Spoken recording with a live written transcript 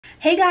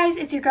Hey guys,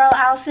 it's your girl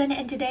Alison,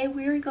 and today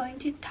we're going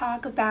to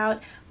talk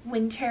about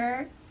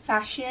winter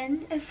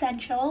fashion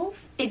essentials.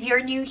 If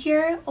you're new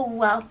here,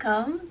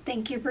 welcome.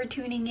 Thank you for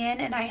tuning in,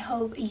 and I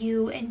hope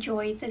you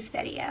enjoyed this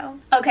video.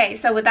 Okay,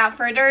 so without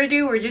further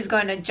ado, we're just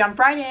going to jump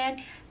right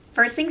in.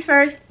 First things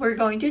first, we're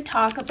going to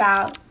talk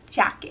about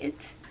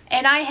jackets.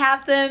 And I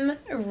have them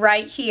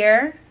right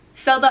here.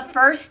 So the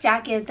first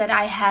jacket that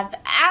I have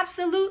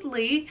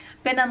absolutely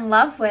been in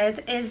love with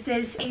is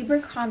this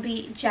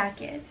Abercrombie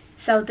jacket.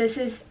 So this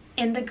is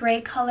in the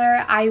gray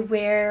color. I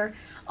wear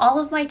all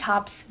of my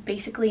tops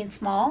basically in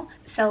small,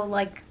 so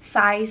like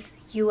size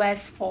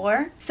US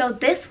 4. So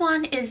this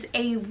one is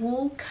a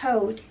wool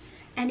coat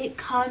and it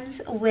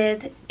comes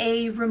with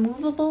a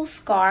removable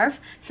scarf.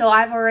 So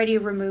I've already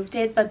removed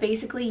it, but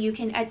basically you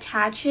can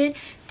attach it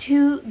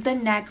to the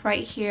neck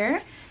right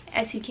here.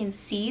 As you can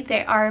see,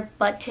 there are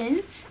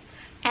buttons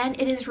and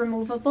it is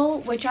removable,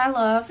 which I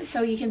love.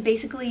 So you can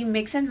basically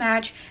mix and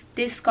match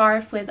this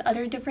scarf with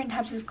other different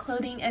types of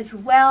clothing as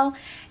well,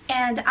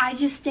 and I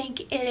just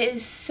think it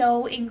is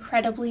so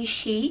incredibly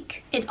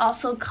chic. It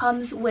also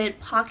comes with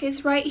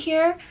pockets right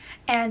here,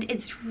 and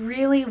it's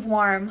really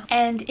warm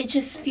and it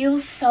just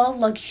feels so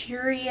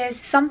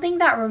luxurious. Something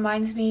that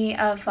reminds me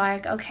of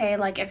like, okay,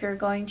 like if you're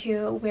going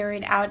to wear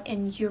it out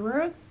in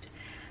Europe,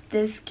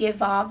 this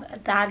gives off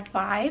that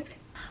vibe.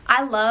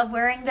 I love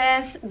wearing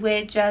this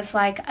with just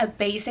like a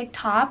basic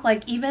top.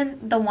 Like even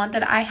the one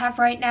that I have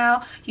right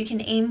now, you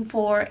can aim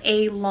for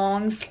a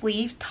long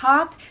sleeve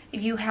top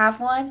if you have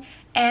one,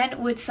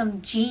 and with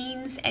some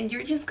jeans, and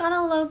you're just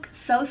gonna look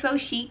so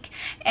chic.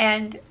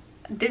 And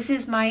this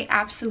is my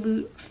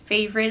absolute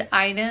favorite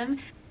item.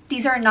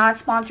 These are not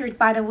sponsored,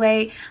 by the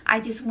way. I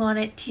just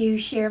wanted to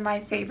share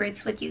my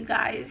favorites with you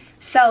guys.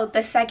 So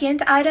the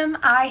second item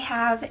I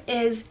have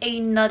is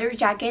another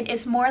jacket.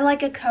 It's more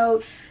like a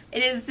coat.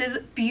 It is this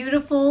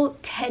beautiful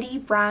teddy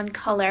brown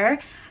color,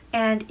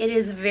 and it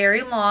is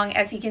very long,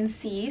 as you can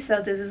see.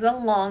 So this is a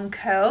long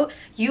coat.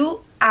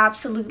 You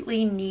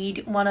absolutely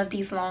need one of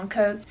these long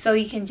coats so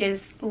you can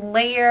just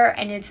layer,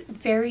 and it's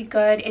very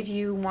good if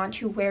you want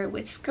to wear it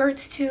with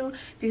skirts too,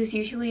 because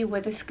usually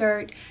with a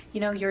skirt, you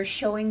know, you're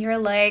showing your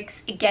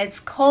legs. It gets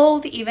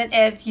cold even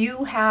if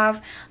you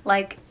have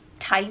like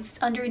tights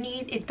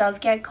underneath. It does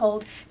get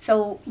cold.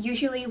 So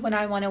usually when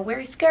I want to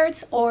wear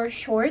skirts or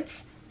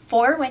shorts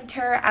for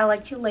winter, I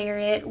like to layer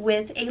it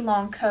with a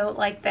long coat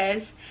like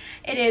this.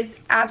 It is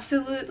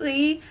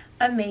absolutely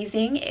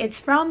amazing.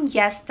 It's from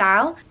Yes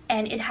Style,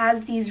 and it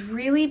has these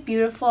really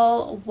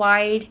beautiful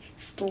wide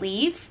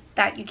sleeves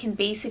that you can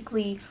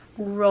basically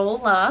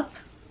roll up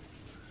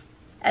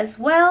as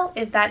well,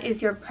 if that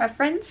is your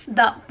preference.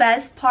 The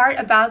best part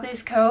about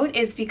this coat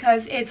is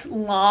because it's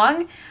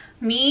long.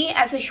 Me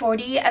as a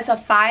shorty, as a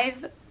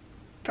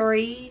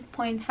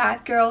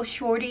 5'3.5" girl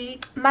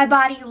shorty, my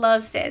body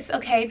loves this,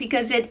 okay,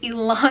 because it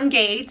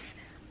elongates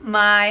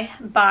my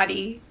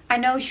body. I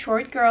know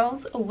short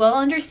girls will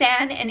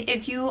understand, and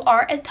if you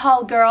are a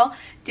tall girl,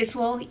 this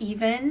will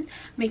even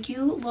make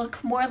you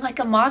look more like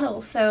a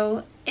model.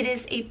 So it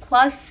is a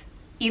plus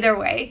either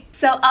way.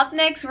 So up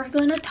next, we're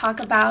going to talk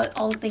about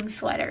all things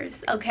sweaters,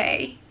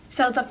 okay?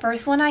 So the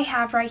first one I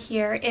have right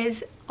here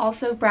is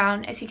also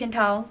brown. As you can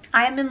tell,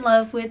 I am in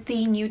love with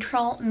the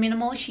neutral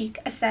minimal chic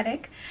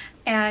aesthetic,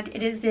 and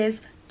it is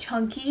this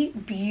chunky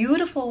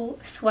beautiful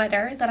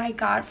sweater that I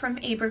got from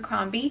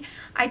Abercrombie.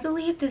 I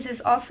believe this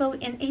is also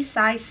in a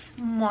size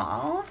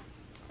small.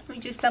 Let me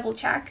just double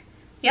check.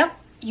 Yep,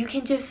 you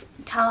can just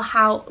tell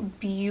how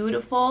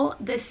beautiful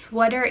this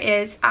sweater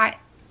is. I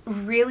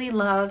really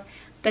love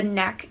the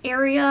neck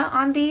area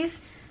on these,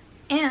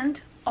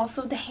 and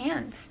also the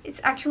hands.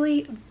 It's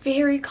actually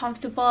very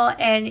comfortable,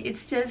 and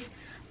it's just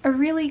a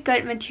really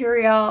good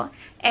material,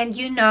 and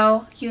you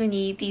know you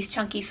need these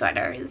chunky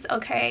sweaters,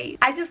 okay?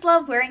 I just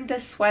love wearing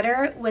this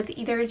sweater with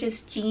either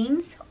just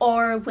jeans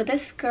or with a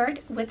skirt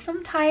with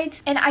some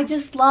tights, and I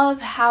just love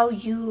how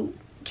you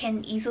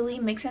can easily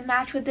mix and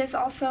match with this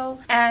also.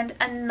 And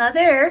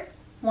another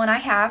one I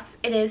have,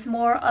 it is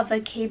more of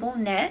a cable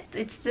knit.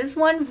 It's this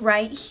one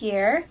right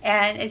here,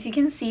 and as you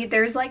can see,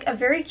 there's like a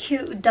very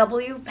cute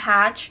W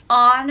patch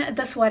on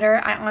the sweater.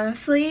 I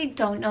honestly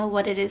don't know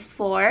what it is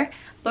for,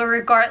 but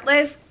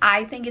regardless,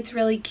 I think it's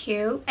really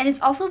cute, and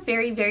it's also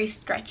very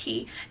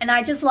stretchy, and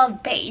I just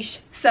love beige.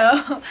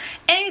 So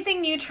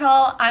anything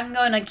neutral, I'm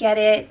gonna get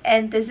it,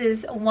 and this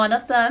is one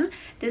of them.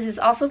 This is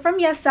also from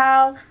Yes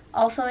Style,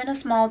 also in a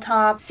small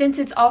top. Since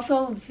it's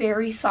also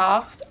very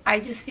soft,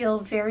 I just feel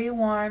very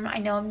warm. I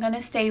know I'm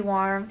gonna stay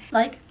warm.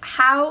 Like,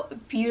 how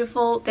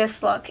beautiful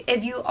this look.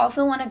 If you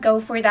also want to go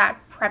for that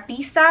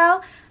preppy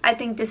style, I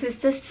think this is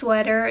the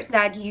sweater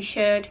that you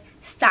should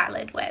style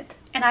it with.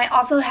 And I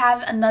also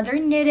have another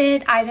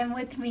knitted item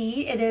with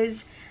me. It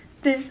is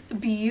this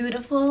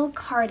beautiful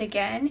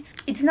cardigan.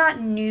 It's not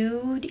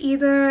nude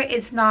either,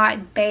 it's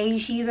not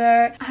beige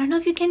either. I don't know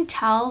if you can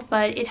tell,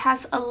 but it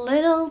has a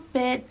little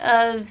bit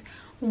of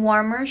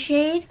warmer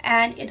shade,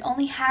 and it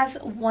only has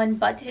one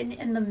button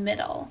in the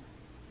middle.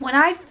 When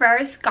I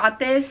first got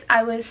this,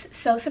 I was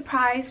so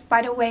surprised.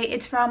 By the way,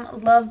 it's from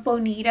Love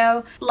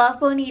Bonito. Love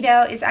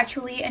Bonito is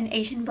actually an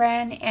Asian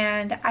brand,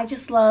 and I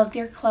just love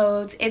their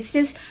clothes. It's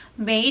just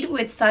made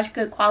with such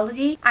good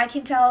quality. I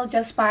can tell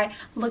just by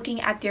looking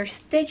at their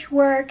stitch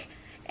work,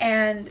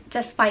 and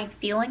just by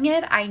feeling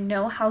it, I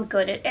know how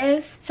good it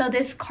is. So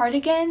this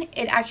cardigan,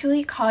 it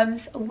actually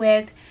comes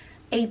with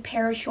a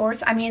pair of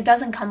shorts. I mean, it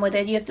doesn't come with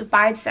it, you have to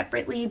buy it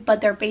separately, but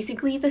they're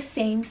basically the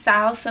same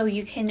style, so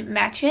you can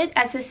match it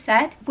as a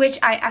set, which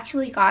I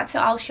actually got, so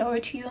I'll show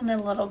it to you in a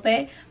little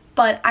bit.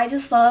 But I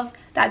just love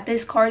that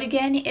this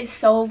cardigan is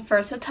so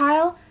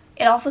versatile.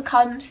 It also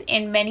comes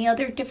in many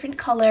other different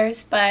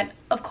colors, but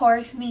of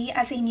course, me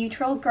as a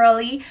neutral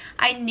girly,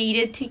 I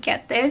needed to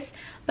get this.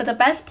 But the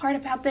best part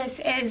about this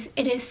is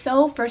it is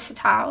so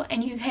versatile,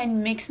 and you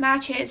can mix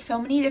match it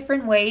so many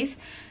different ways.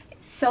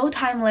 So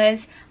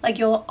timeless, like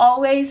you'll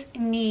always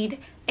need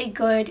a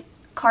good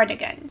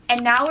cardigan.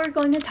 And now we're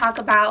going to talk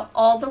about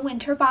all the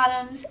winter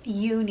bottoms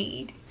you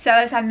need. So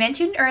as I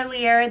mentioned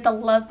earlier, the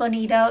Love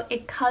Bonito,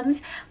 it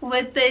comes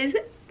with this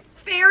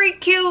very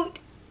cute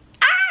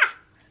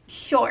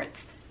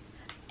shorts.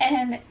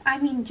 And I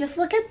mean, just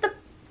look at the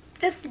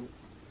just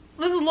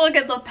look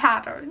at the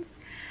patterns.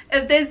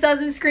 If this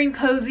doesn't scream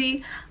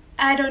cozy,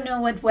 I don't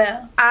know what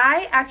will.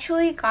 I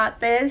actually got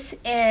this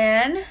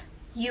in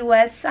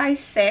US size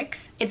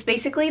 6. It's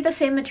basically the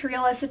same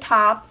material as the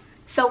top,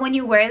 so when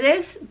you wear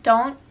this,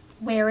 don't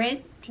wear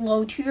it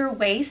low to your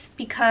waist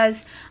because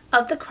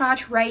of the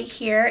crotch right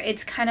here.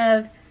 It's kind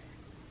of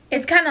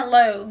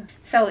low,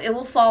 so it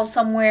will fall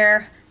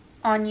somewhere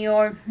on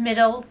your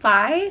middle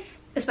thighs,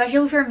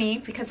 especially for me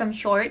because I'm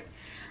short.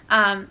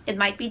 It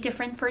might be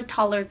different for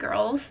taller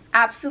girls.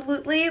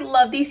 Absolutely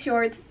love these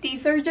shorts.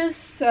 These are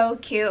just so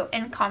cute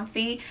and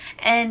comfy,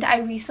 and I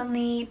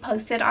recently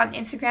posted on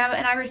Instagram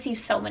and I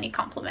received so many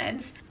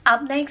compliments.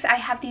 Up next, I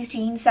have these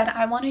jeans that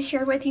I want to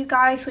share with you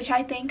guys, which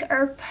I think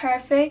are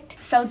perfect.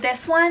 So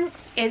this one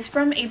is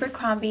from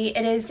Abercrombie.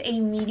 It is a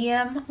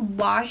medium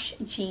wash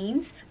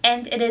jeans,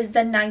 and it is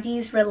the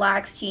 90s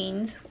relaxed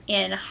jeans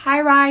in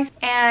high rise.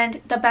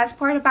 And the best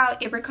part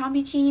about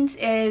Abercrombie jeans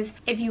is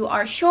if you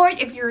are short,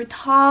 if you're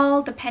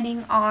tall,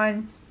 depending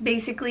on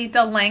basically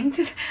the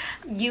length,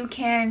 you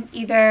can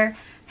either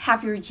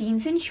have your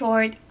jeans in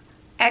short,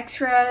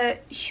 extra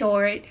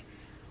short,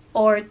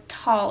 or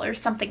tall or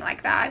something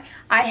like that.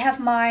 I have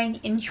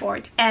mine in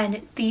short,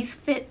 and these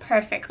fit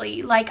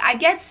perfectly. Like, I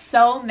get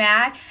so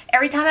mad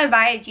every time I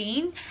buy a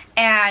jean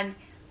and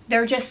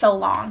they're just so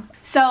long.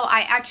 So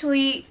I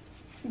actually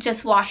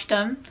just washed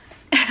them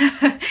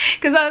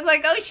because I was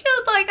like, oh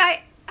shoot, like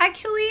I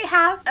actually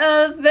have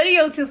a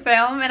video to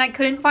film and I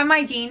couldn't find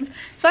my jeans,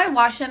 so I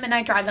washed them and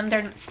I dried them.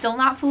 They're still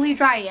not fully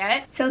dry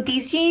yet. So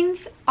these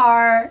jeans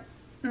are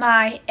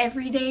my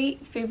everyday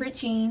favorite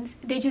jeans.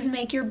 They just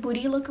make your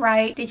booty look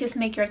right, they just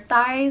make your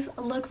thighs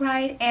look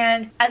right.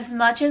 And as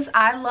much as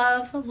I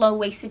love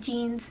low-waisted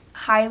jeans,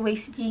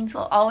 high-waisted jeans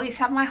will always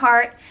have my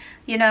heart,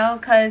 you know,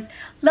 because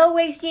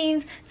low-waist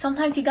jeans,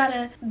 sometimes you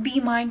gotta be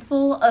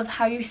mindful of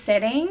how you're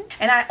sitting.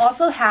 And I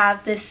also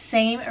have this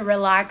same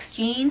relaxed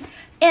jean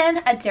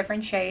in a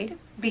different shade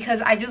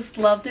because I just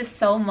love this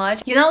so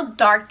much. You know,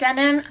 dark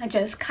denim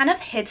just kind of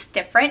hits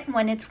different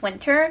when it's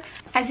winter.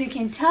 As you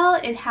can tell,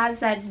 it has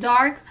that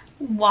dark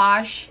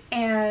wash,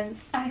 and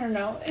I don't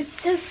know,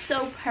 it's just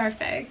so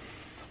perfect.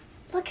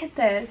 Look at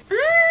this.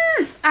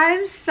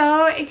 I'm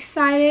so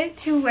excited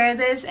to wear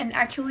this and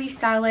actually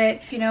style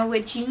it. You know,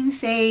 with jeans,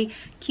 they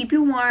keep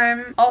you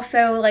warm.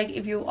 Also, like,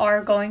 if you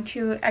are going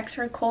to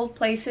extra cold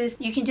places,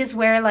 you can just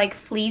wear like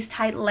fleece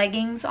tight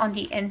leggings on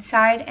the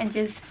inside and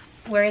just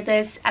wear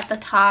this at the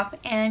top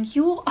and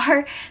you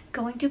are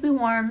going to be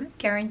warm,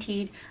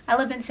 guaranteed. I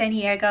live in San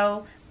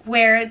Diego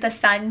where the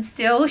sun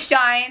still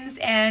shines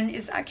and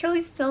is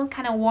actually still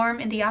kind of warm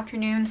in the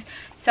afternoons,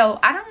 so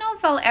I don't know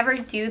if I'll ever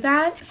do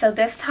that. So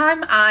this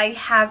time I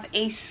have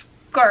a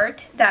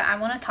skirt that I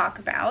want to talk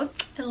about.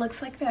 It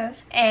looks like this,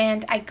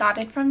 and I got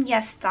it from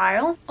Yes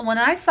Style. When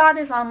I saw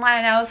this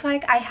online, I was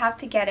like, I have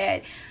to get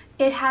it.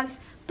 It has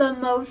the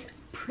most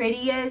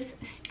prettiest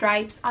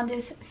stripes on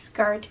this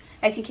skirt.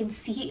 As you can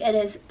see, it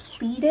is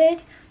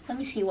pleated. Let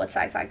me see what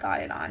size I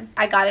got it on.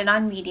 I got it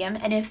on medium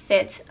and it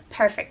fits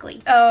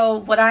perfectly. Oh,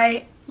 what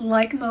I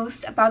like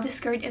most about this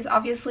skirt is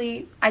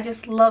obviously I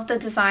just love the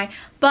design,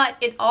 but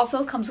it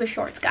also comes with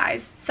shorts,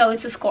 guys. So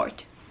it's a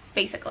skirt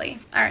basically.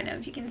 I don't know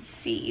if you can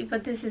see,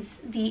 but this is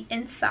the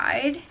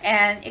inside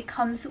and it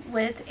comes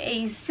with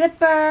a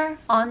zipper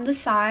on the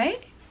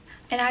side.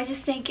 And I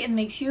just think it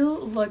makes you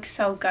look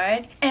so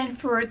good. And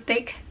for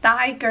thick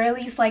thigh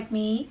girlies like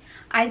me,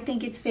 I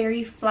think it's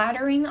very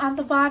flattering on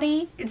the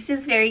body. It's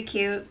just very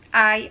cute.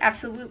 I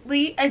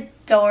absolutely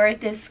adore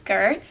this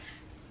skirt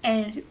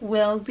and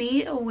will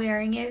be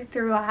wearing it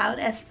throughout,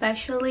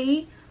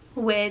 especially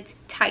with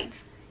tights,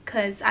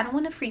 because I don't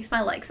want to freeze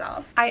my legs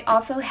off. I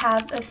also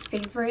have a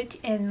favorite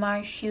in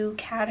my shoe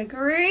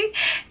category,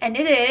 and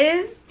it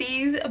is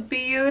these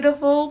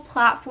beautiful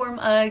platform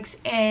Uggs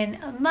in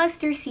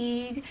mustard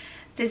seed.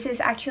 This is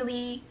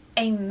actually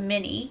a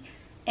mini,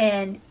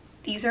 and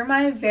These are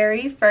my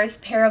very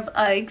first pair of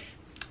Uggs.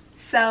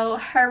 So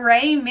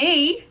hooray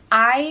me!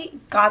 I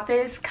got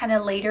this kind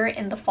of later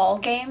in the fall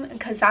game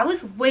because I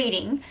was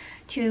waiting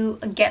to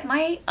get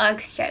my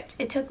Uggs shipped.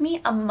 It took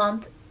me a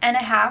month and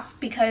a half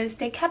because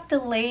they kept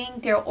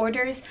delaying their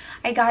orders.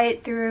 I got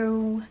it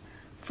through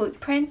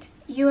Footprint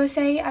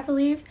USA, I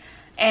believe.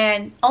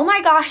 And oh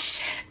my gosh,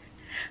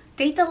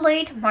 they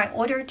delayed my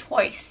order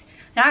twice.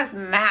 And I was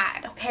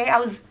mad, okay? I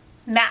was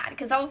mad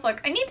because I was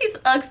like, I need these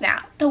Uggs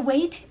now. The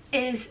wait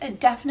is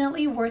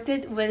definitely worth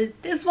it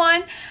with this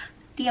one.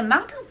 The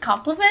amount of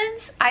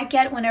compliments I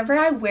get whenever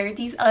I wear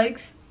these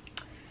Uggs,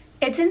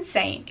 it's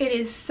insane. It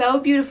is so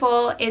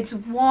beautiful, it's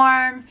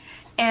warm,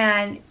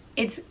 and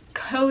it's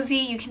cozy.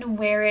 You can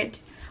wear it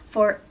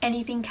for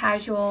anything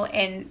casual,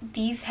 and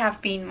these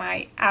have been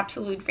my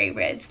absolute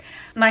favorites.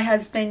 My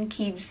husband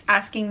keeps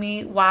asking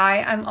me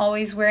why I'm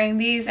always wearing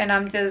these, and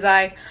I'm just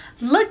like,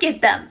 look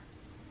at them.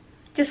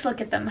 Just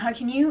look at them. How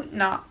can you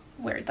not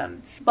wear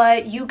them?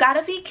 But you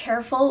gotta be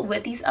careful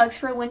with these Uggs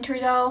for winter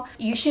though.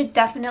 You should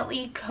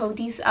definitely coat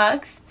these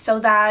Uggs so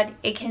that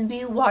it can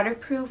be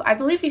waterproof. I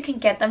believe you can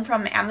get them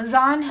from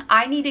Amazon.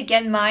 I need to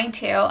get mine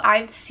too.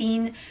 I've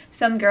seen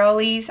some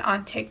girlies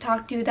on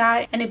TikTok do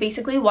that, and it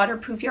basically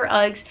waterproof your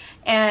Uggs.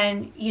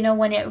 And you know,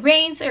 when it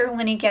rains or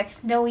when it gets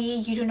snowy,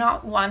 you do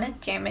not want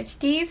to damage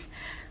these,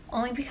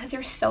 only because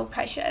they're so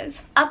precious.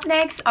 Up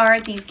next are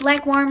these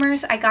leg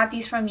warmers. I got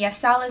these from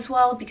YesStyle as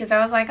well because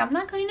I was like, I'm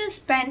not going to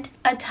spend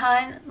a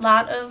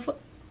lot of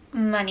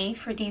money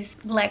for these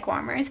leg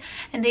warmers,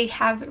 and they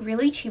have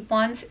really cheap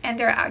ones, and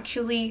they're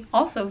actually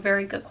also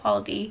very good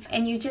quality.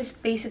 And you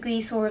just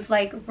basically sort of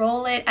like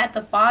roll it at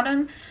the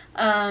bottom,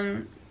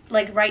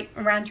 like right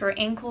around your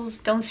ankles.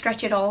 Don't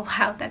stretch it all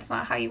out, that's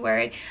not how you wear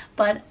it.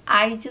 But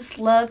I just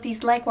love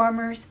these leg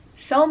warmers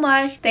so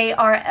much. They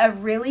are a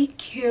really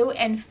cute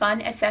and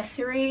fun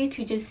accessory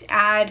to just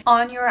add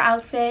on your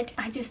outfit.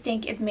 I just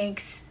think it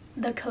makes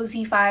the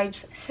cozy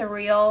vibes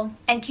surreal.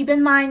 And keep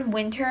in mind,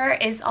 winter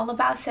is all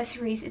about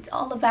accessories. It's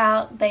all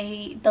about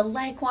the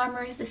leg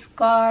warmers, the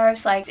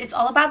scarves, like it's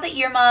all about the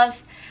earmuffs,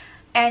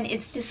 and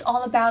it's just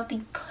all about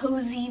the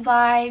cozy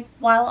vibe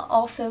while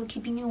also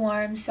keeping you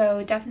warm.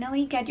 So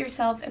definitely get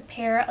yourself a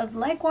pair of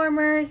leg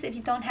warmers if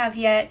you don't have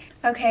yet.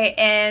 Okay,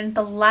 and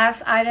the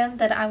last item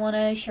that I want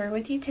to share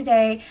with you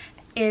today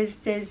is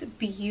this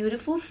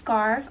beautiful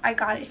scarf. I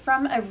got it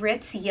from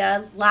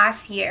Aritzia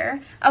last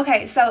year.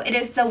 Okay, so it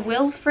is the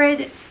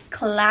Wilfred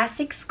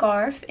Classic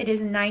Scarf. It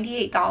is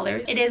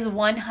 $98. It is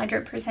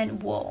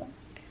 100% wool.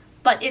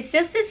 But it's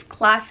just this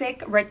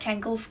classic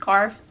rectangle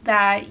scarf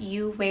that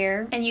you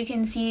wear, and you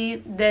can see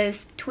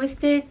this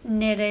twisted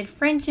knitted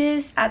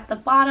fringes at the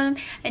bottom,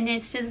 and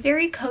it's just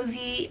very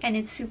cozy and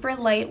it's super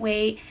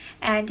lightweight,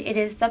 and it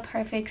is the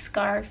perfect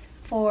scarf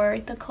for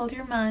the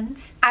colder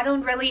months. I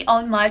don't really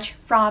own much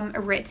from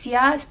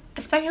Aritzia,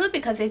 especially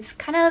because it's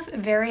kind of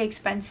very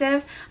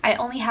expensive. I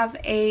only have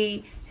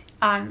a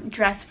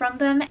dress from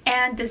them,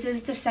 and this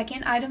is the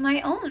second item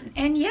I own,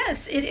 and yes,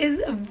 it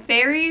is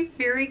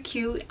very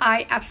cute.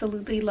 I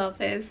absolutely love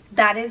this.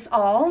 That is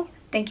all.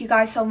 Thank you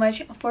guys so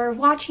much for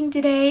watching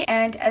today,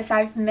 and as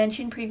I've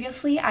mentioned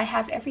previously, I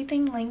have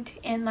everything linked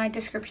in my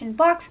description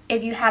box.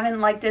 If you haven't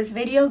liked this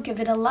video,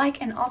 give it a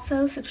like, and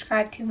also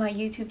subscribe to my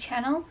YouTube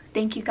channel.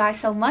 Thank you guys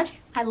so much.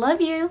 I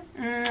love you.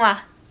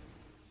 Mwah.